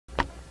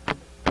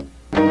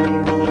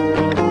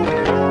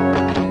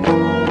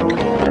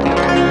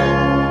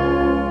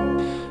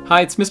Hi,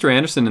 it's Mr.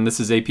 Andersen, and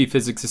this is AP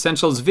Physics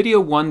Essentials video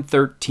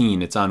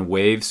 113. It's on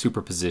wave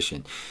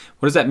superposition.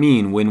 What does that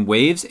mean? When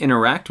waves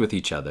interact with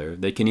each other,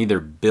 they can either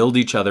build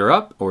each other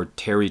up or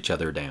tear each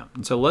other down.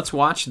 And so let's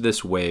watch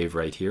this wave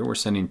right here. We're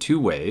sending two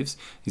waves.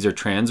 These are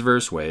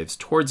transverse waves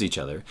towards each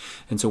other.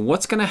 And so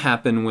what's going to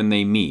happen when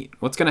they meet?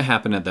 What's going to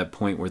happen at that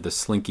point where the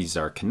slinkies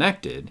are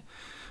connected?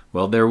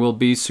 Well, there will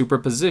be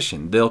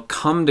superposition. They'll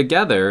come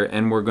together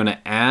and we're going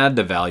to add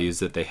the values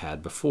that they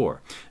had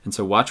before. And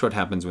so watch what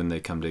happens when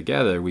they come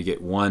together. We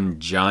get one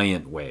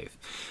giant wave.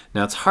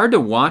 Now it's hard to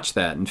watch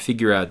that and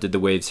figure out, did the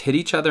waves hit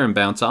each other and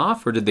bounce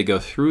off, or did they go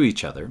through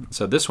each other?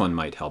 So this one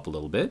might help a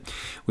little bit.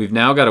 We've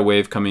now got a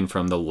wave coming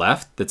from the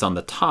left that's on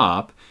the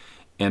top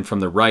and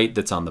from the right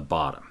that's on the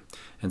bottom.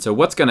 And so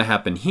what's going to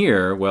happen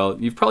here? Well,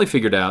 you've probably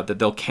figured out that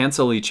they'll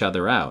cancel each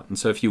other out. And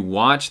so if you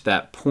watch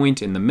that point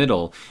in the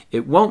middle,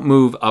 it won't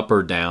move up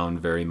or down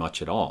very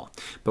much at all.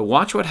 But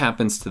watch what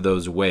happens to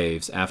those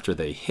waves after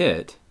they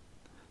hit.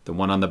 The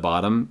one on the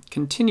bottom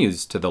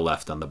continues to the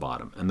left on the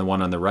bottom, and the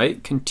one on the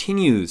right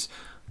continues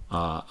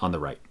on the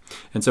right.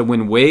 And so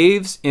when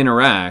waves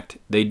interact,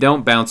 they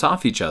don't bounce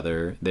off each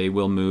other, they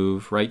will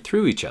move right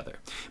through each other.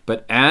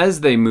 But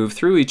as they move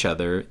through each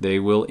other, they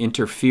will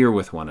interfere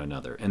with one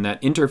another. And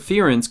that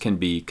interference can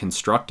be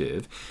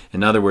constructive.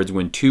 In other words,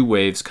 when two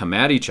waves come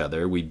at each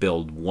other, we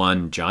build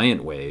one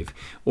giant wave.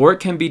 Or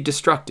it can be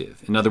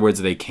destructive. In other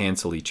words, they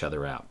cancel each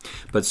other out.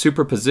 But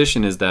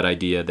superposition is that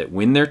idea that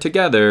when they're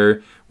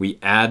together, we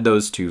add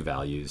those two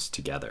values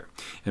together.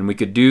 And we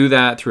could do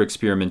that through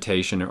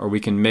experimentation, or we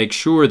can make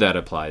sure that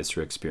applies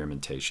through experimentation.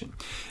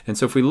 And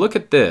so if we look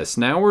at this,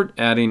 now we're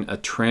adding a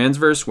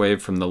transverse wave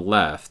from the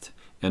left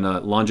and a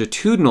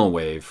longitudinal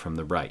wave from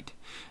the right.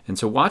 And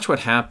so watch what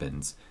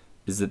happens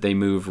is that they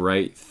move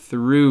right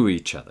through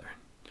each other.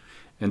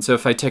 And so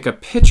if I take a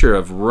picture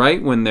of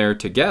right when they're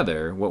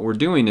together, what we're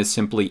doing is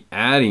simply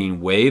adding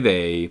wave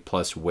A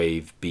plus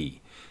wave B.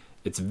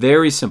 It's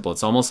very simple.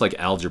 It's almost like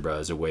algebra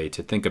as a way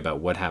to think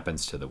about what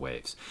happens to the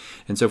waves.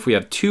 And so if we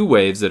have two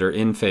waves that are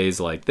in phase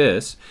like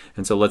this,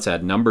 and so let's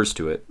add numbers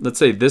to it. Let's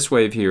say this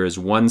wave here is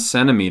 1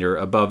 centimeter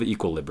above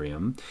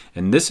equilibrium,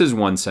 and this is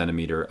 1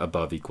 centimeter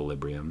above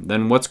equilibrium.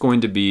 Then what's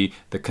going to be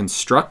the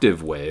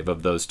constructive wave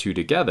of those two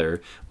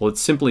together? Well,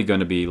 it's simply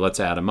going to be, let's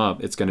add them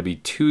up, it's going to be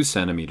 2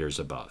 centimeters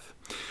above.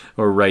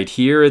 Or right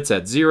here it's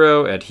at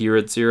 0, at here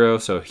it's 0,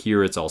 so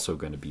here it's also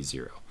going to be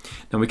 0.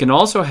 Now we can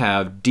also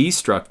have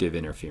destructive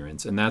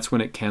interference, and that's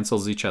when it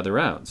cancels each other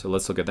out. So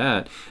let's look at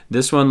that.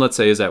 This one, let's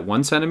say, is at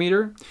 1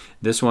 centimeter.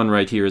 This one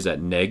right here is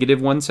at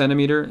 -1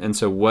 centimeter. And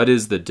so what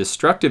is the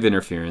destructive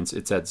interference?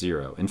 It's at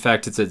 0. In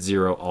fact, it's at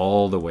 0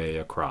 all the way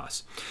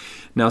across.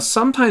 Now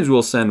sometimes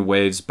we'll send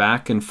waves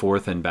back and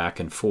forth,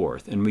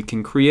 and we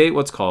can create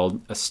what's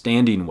called a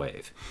standing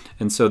wave.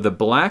 And so the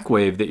black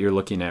wave that you're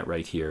looking at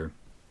right here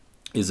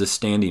is a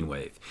standing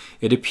wave.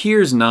 It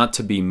appears not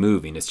to be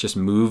moving, it's just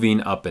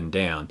moving up and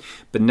down.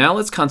 But now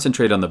let's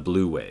concentrate on the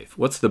blue wave.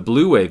 What's the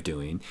blue wave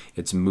doing?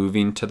 It's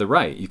moving to the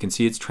right. You can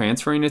see it's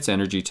transferring its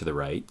energy to the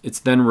right. It's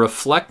then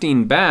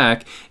reflecting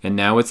back, and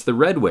now it's the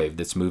red wave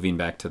that's moving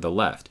back to the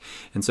left.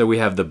 And so we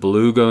have the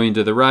blue going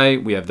to the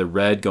right, we have the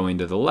red going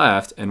to the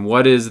left, and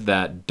what is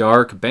that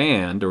dark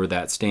band, or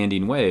that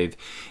standing wave?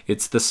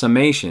 It's the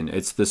summation,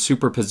 it's the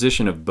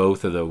superposition of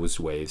both of those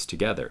waves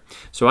together.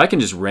 So I can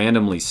just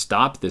randomly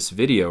stop this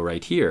video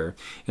right here.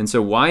 And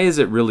so why is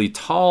it really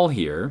tall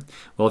here?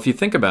 Well, if you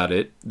think about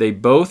it, they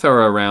both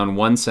are around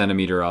 1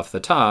 centimeter off the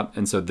top,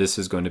 and so this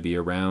is going to be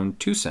around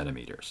 2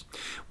 centimeters.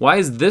 Why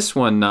is this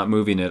one not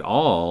moving at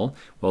all?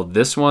 Well,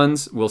 this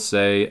one's, we'll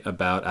say,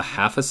 about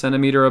 1/2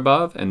 centimeter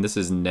above, and this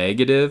is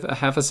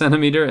 -1/2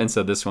 centimeter, and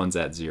so this one's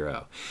at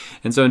 0.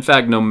 And so in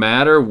fact, no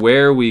matter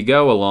where we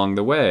go along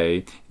the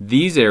way,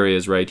 these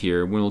areas right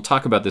here, we'll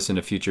talk about this in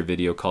a future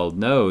video called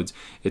nodes,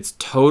 it's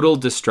total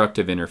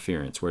destructive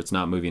interference, where it's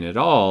not moving at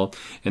all.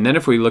 And then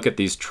if we look at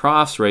these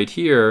troughs right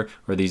here,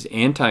 or these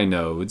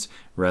antinodes,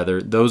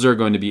 rather, those are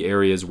going to be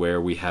areas where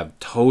we have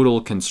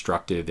total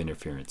constructive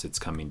interference. It's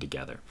coming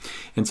together.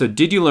 And so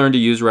did you learn to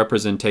use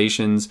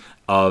representations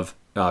of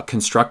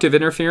constructive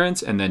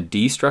interference and then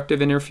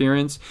destructive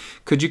interference?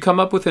 Could you come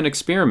up with an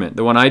experiment?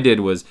 The one I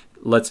did was,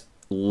 let's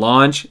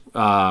launch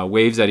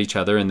waves at each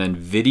other and then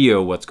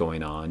video what's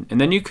going on.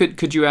 And then you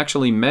could you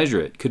actually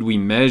measure it? Could we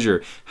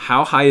measure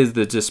how high is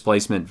the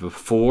displacement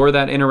before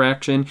that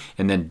interaction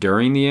and then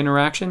during the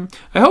interaction?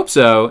 I hope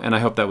so, and I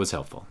hope that was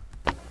helpful.